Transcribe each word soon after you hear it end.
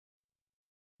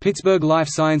Pittsburgh Life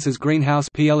Sciences Greenhouse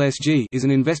 (PLSG) is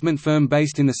an investment firm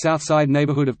based in the Southside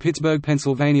neighborhood of Pittsburgh,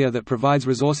 Pennsylvania that provides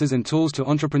resources and tools to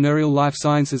entrepreneurial life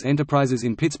sciences enterprises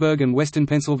in Pittsburgh and western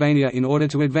Pennsylvania in order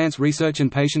to advance research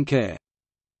and patient care.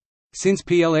 Since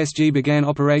PLSG began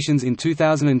operations in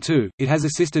 2002, it has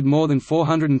assisted more than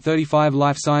 435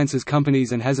 life sciences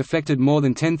companies and has affected more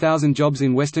than 10,000 jobs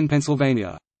in western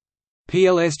Pennsylvania.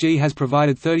 PLSG has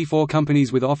provided 34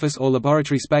 companies with office or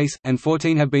laboratory space, and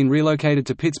 14 have been relocated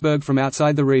to Pittsburgh from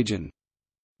outside the region.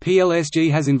 PLSG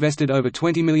has invested over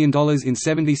 $20 million in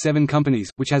 77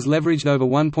 companies, which has leveraged over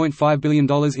 $1.5 billion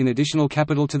in additional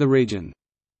capital to the region.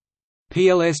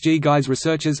 PLSG guides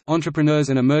researchers, entrepreneurs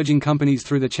and emerging companies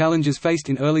through the challenges faced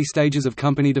in early stages of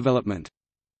company development.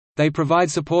 They provide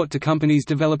support to companies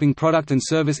developing product and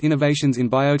service innovations in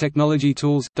biotechnology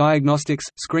tools, diagnostics,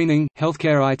 screening,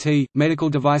 healthcare IT, medical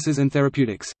devices and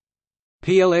therapeutics.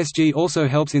 PLSG also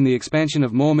helps in the expansion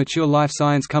of more mature life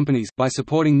science companies, by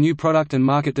supporting new product and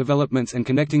market developments and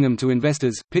connecting them to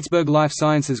investors. Pittsburgh Life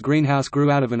Sciences Greenhouse grew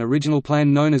out of an original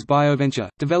plan known as BioVenture,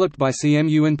 developed by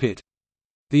CMU and Pitt.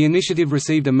 The initiative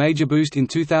received a major boost in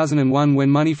 2001 when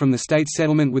money from the state's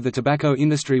settlement with the tobacco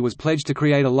industry was pledged to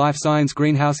create a life science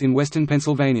greenhouse in western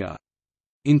Pennsylvania.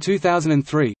 In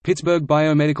 2003, Pittsburgh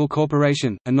Biomedical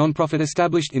Corporation, a nonprofit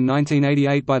established in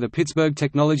 1988 by the Pittsburgh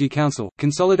Technology Council,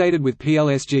 consolidated with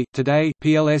PLSG. Today,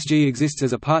 PLSG exists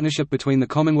as a partnership between the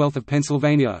Commonwealth of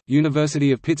Pennsylvania,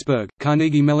 University of Pittsburgh,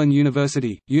 Carnegie Mellon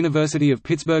University, University of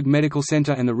Pittsburgh Medical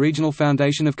Center and the Regional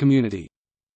Foundation of Community.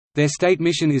 Their state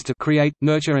mission is to create,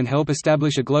 nurture and help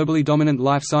establish a globally dominant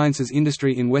life sciences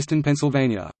industry in western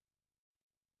Pennsylvania.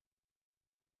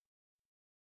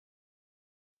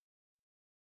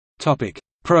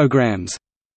 Programs.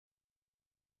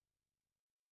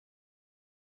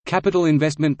 Capital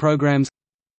investment programs.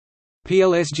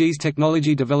 PLSG's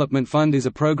Technology Development Fund is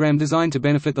a program designed to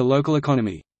benefit the local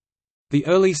economy. The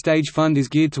Early Stage Fund is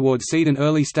geared towards seed and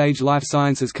early-stage life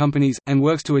sciences companies, and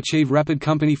works to achieve rapid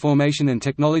company formation and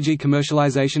technology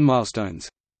commercialization milestones.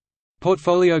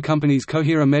 Portfolio companies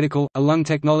Cohera Medical, Alung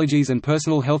Technologies and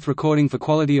Personal Health Recording for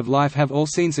Quality of Life have all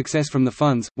seen success from the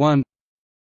funds. 1.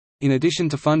 In addition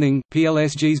to funding,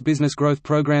 PLSG's business growth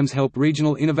programs help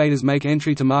regional innovators make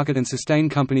entry to market and sustain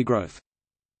company growth.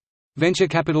 Venture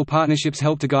capital partnerships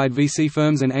help to guide VC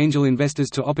firms and angel investors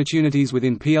to opportunities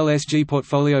within PLSG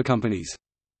portfolio companies.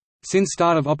 Since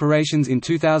start of operations in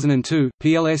 2002,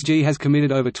 PLSG has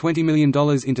committed over $20 million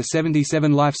into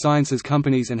 77 life sciences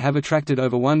companies and have attracted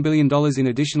over $1 billion in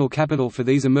additional capital for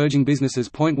these emerging businesses.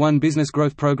 1 Business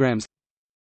growth programs.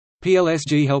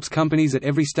 PLSG helps companies at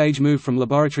every stage move from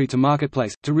laboratory to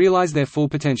marketplace, to realize their full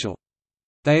potential.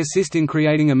 They assist in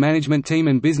creating a management team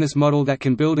and business model that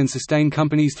can build and sustain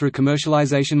companies through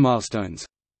commercialization milestones.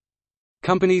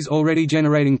 Companies already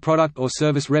generating product or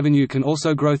service revenue can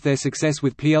also grow their success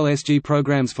with PLSG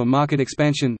programs for market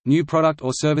expansion, new product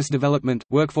or service development,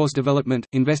 workforce development,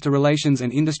 investor relations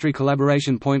and industry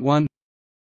collaboration. 1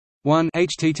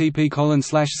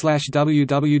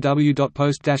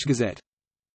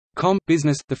 http://www.post-gazette.com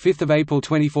Business, 5 April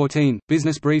 2014,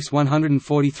 Business Briefs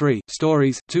 143,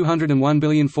 Stories,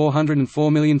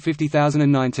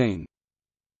 201,404,050,019.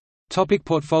 Topic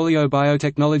portfolio.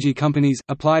 Biotechnology companies: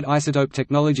 Applied Isotope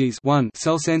Technologies 1,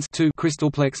 CellSense 2,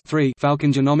 Crystalplex 3,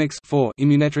 Falcon Genomics 4,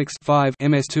 Immunetrics 5,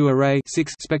 MS2 Array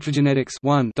 6, Spectrogenetics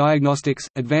 1, Diagnostics,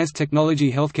 Advanced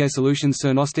Technology Healthcare Solutions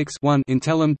Cernostics 1,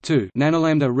 Intellum 2,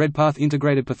 Nanolambda Redpath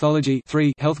Integrated Pathology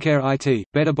 3, Healthcare IT,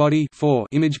 Better Body 4,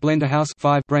 Image Blender House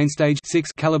 5, BrainStage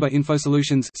 6, Caliber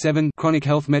InfoSolutions 7, Chronic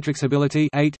Health Metrics Ability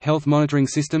 8, Health Monitoring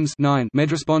Systems 9,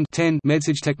 MedRespond 10,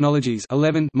 Medsage Technologies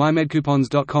 11,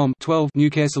 MyMedCoupons.com 12,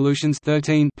 Newcare Solutions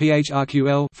 13,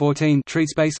 PHRQL 14,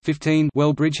 TreatSpace 15,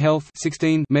 Wellbridge Health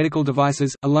 16, Medical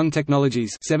Devices, Alung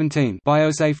Technologies 17,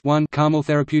 Biosafe 1, Carmel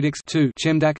Therapeutics 2,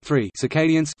 Chemdac 3,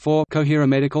 Circadience 4, Cohera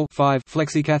Medical 5,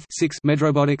 Flexicath 6,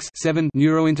 Medrobotics 7,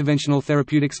 Neurointerventional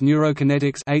Therapeutics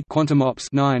Neurokinetics 8, Quantum Ops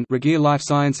 9, Regear Life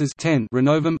Sciences 10,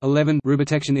 Renovum 11,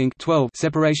 Rubitection Inc. 12,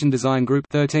 Separation Design Group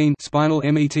 13, Spinal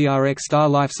METRX Star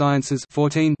Life Sciences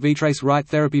 14, Vtrace Right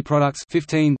Therapy Products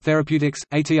 15, Therapeutics,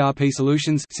 ATRP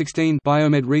Solutions 16,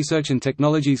 Biomed Research and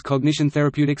Technologies Cognition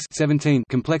Therapeutics 17,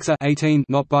 Complexa 18,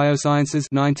 Not Biosciences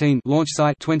 19,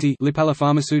 LaunchSite 20, Lipala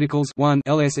Pharmaceuticals 1,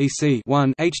 LSEC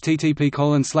 1,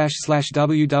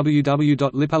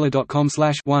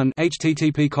 http://www.lipala.com/1,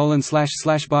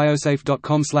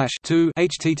 http://biosafe.com/2,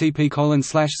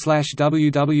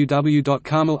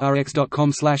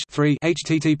 http://www.carmelrx.com/3,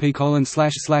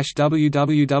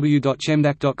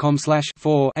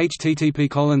 http://www.chemdac.com/4,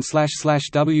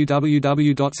 http://www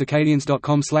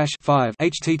www.circadians.com. 5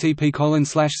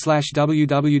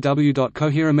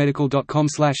 http://www.coheramedical.com.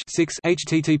 6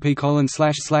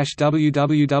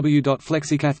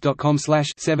 http://www.flexicath.com.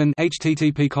 7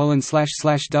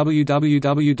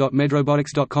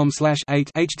 http://www.medrobotics.com. 8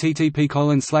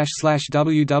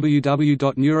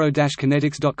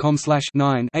 http://www.neuro-kinetics.com.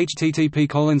 9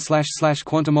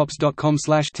 http://quantumops.com.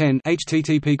 10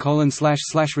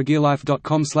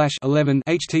 http://regilife.com. 11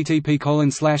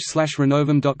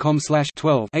 http://renovum.com.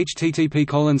 12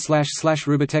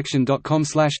 http://rubitection.com.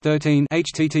 13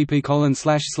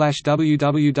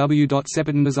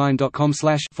 http://www.sepatindesign.com.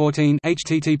 14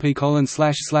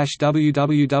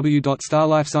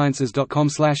 http://www.starlifesciences.com.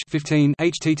 15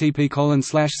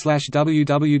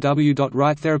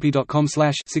 http://www.righttherapy.com.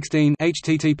 16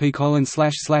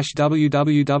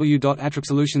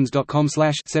 http://www.atripsolutions.com.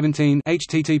 17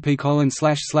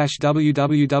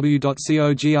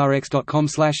 http://www.cogrx.com.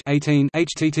 18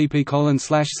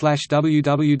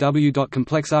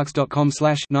 http://www.complexarcs.com.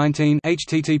 19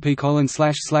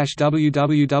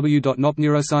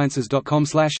 http://www.nopneurosciences.com.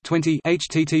 20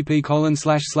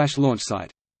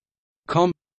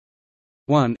 http://launchsite.com.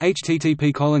 1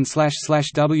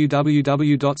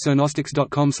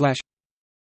 http://www.cernostics.com.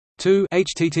 2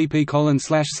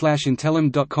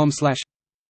 http://intellum.com.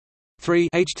 3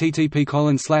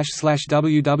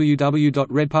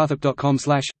 http://www.redpathup.com.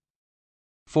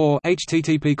 4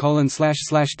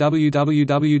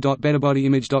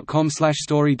 http://www.betterbodyimage.com.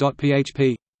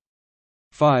 story.php.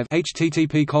 5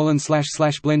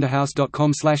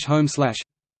 http://blenderhouse.com. home.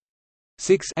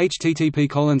 6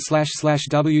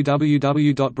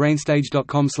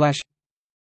 http://www.brainstage.com.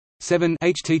 7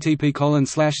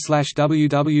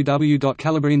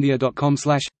 http://www.calibraindia.com.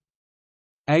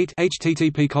 8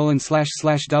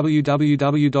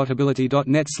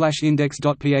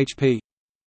 http://www.ability.net/index.php.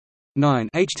 9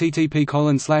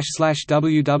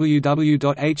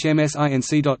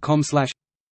 http://www.hmsinc.com.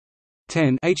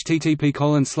 10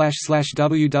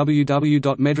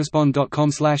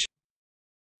 http://www.medrespond.com.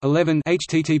 11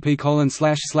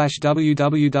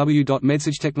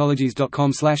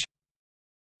 http://www.medsagetechnologies.com.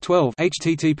 12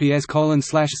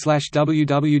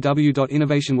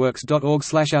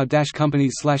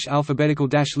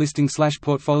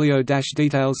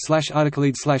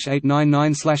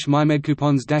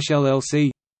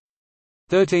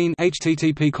 13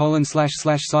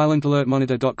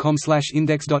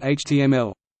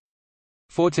 http://silentalertmonitor.com/index.html.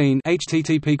 14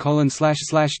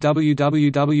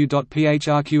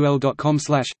 http://www.phrql.com.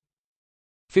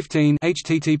 15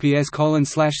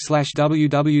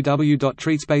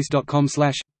 https://www.treatspace.com.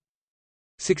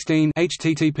 16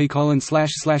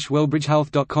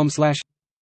 http://wellbridgehealth.com.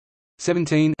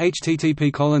 17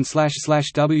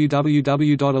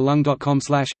 http://www.alung.com.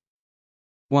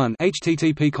 1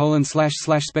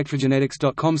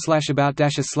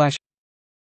 http://spectrogenetics.com/about-us/.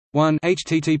 1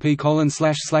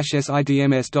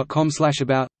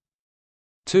 http://sidms.com/about.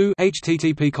 2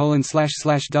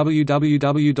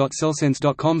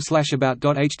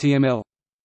 http://www.cellsense.com/about.html.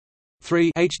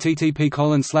 3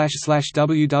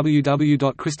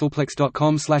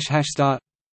 http://www.crystalplex.com/start.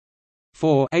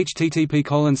 4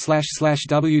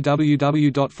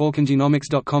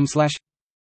 http://www.forkingenomics.com.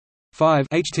 5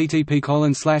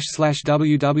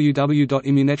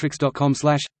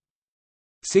 http://www.immunetrics.com.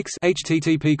 6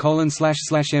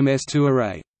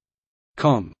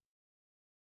 http://ms2array.com.